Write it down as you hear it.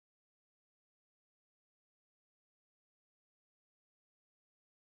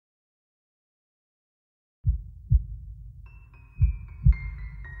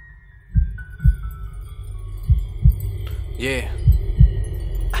Yeah.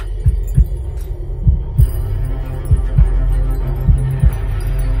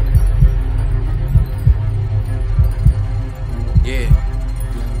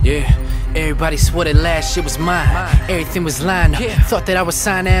 Yeah. Everybody swore that last shit was mine. Everything was lined up. Thought that I would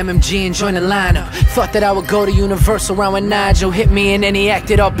sign to MMG and join the lineup. Thought that I would go to Universal round with Nigel. Hit me and then he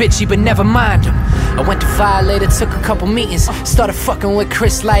acted all bitchy, but never mind him. I went to Violator, took a couple meetings. Started fucking with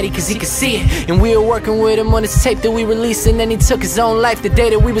Chris Lighty cause he could see it. And we were working with him on his tape that we released. And then he took his own life the day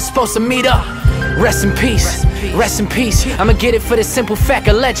that we were supposed to meet up. Rest in peace, rest in peace. I'ma get it for the simple fact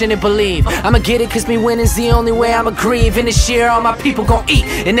a legend to believe. I'ma get it cause me winning's the only way I'ma grieve. And this year all my people gon' eat,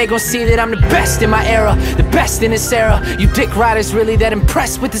 and they gon' see that I'm the best in my era, the best in this era. You dick riders really that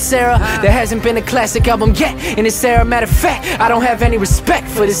impressed with this era? There hasn't been a classic album yet in this era. Matter of fact, I don't have any respect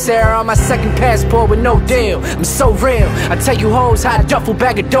for this era. On my second passport with no deal, I'm so real. I tell you hoes how a duffel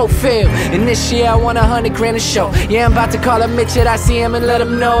bag of dope feel. And this year I want 100 grand a show. Yeah, I'm about to call up Mitch at ICM and let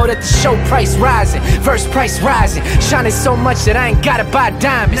him know that the show price rising, verse price rising, shining so much that I ain't gotta buy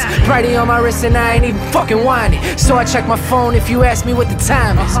diamonds. Brighty on my wrist and I ain't even fucking whining. So I check my phone if you ask me what the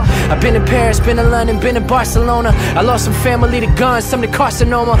time is. I've been to Paris, been to London, been to Barcelona. I lost some family to guns, some to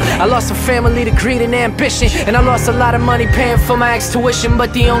carcinoma. I lost some family to greed and ambition. And I lost a lot of money paying for my ex tuition.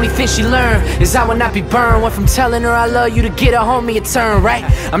 But the only thing she learned is I will not be burned. Went from telling her I love you to get a homie a turn, right?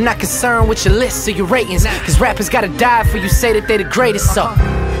 I'm not concerned with your lists or your ratings, cause rappers gotta die for you say that they the greatest, so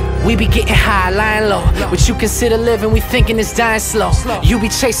we be getting high, lying low. What you consider living, we thinking it's dying slow. You be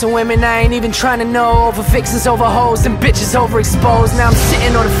chasing women I ain't even trying to know. Over fixins, over hoes, and bitches overexposed. Now I'm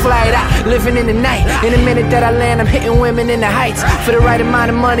sitting on a flight out, living in the night. In a minute that I land, I'm hitting women in the heights. For the right amount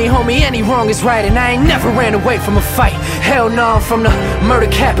of money, homie, any wrong is right. And I ain't never ran away from a fight. Hell no, I'm from the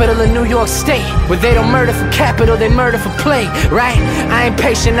murder capital of New York State, where they don't murder for capital, they murder for play, right? I ain't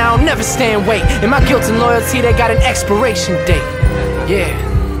patient, I don't never stay and wait. And my guilt and loyalty, they got an expiration date. Yeah.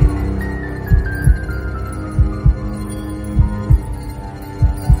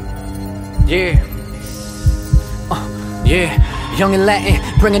 Yeah, yeah. Young and Latin,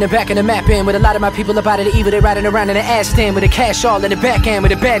 bringing it back in the map in. With a lot of my people up out of the evil, they riding around in the ass stand. With the cash all in the back end,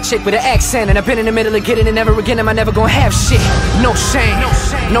 with a bad chick with an accent. And I've been in the middle of getting it, never again am I never gonna have shit. No shame,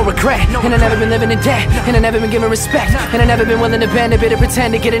 no regret. And I never been living in debt, and I never been given respect. And I never been willing to bend a bit, to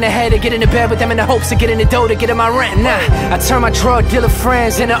pretend to get in the head, to get in the bed with them in the hopes of getting the dough to get in my rent. Nah, I turn my drug dealer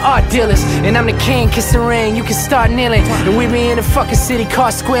friends into art dealers. And I'm the king, kiss the ring, you can start kneeling. And we be in the fucking city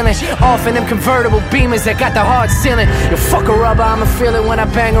car squealing, off in them convertible Beamers that got the hard ceiling. You fuck her up, I'ma feel it when I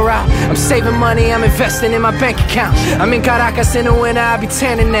bang her out. I'm saving money, I'm investing in my bank account. I'm in Caracas in the winter, I be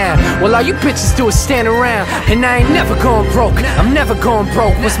tanning now. Well, all you bitches do is stand around. And I ain't never going broke, I'm never going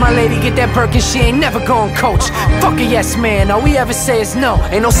broke. Once my lady get that Birkin, she ain't never going coach. Fuck a yes man, all we ever say is no.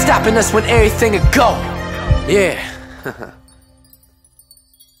 Ain't no stopping us when everything a go. Yeah.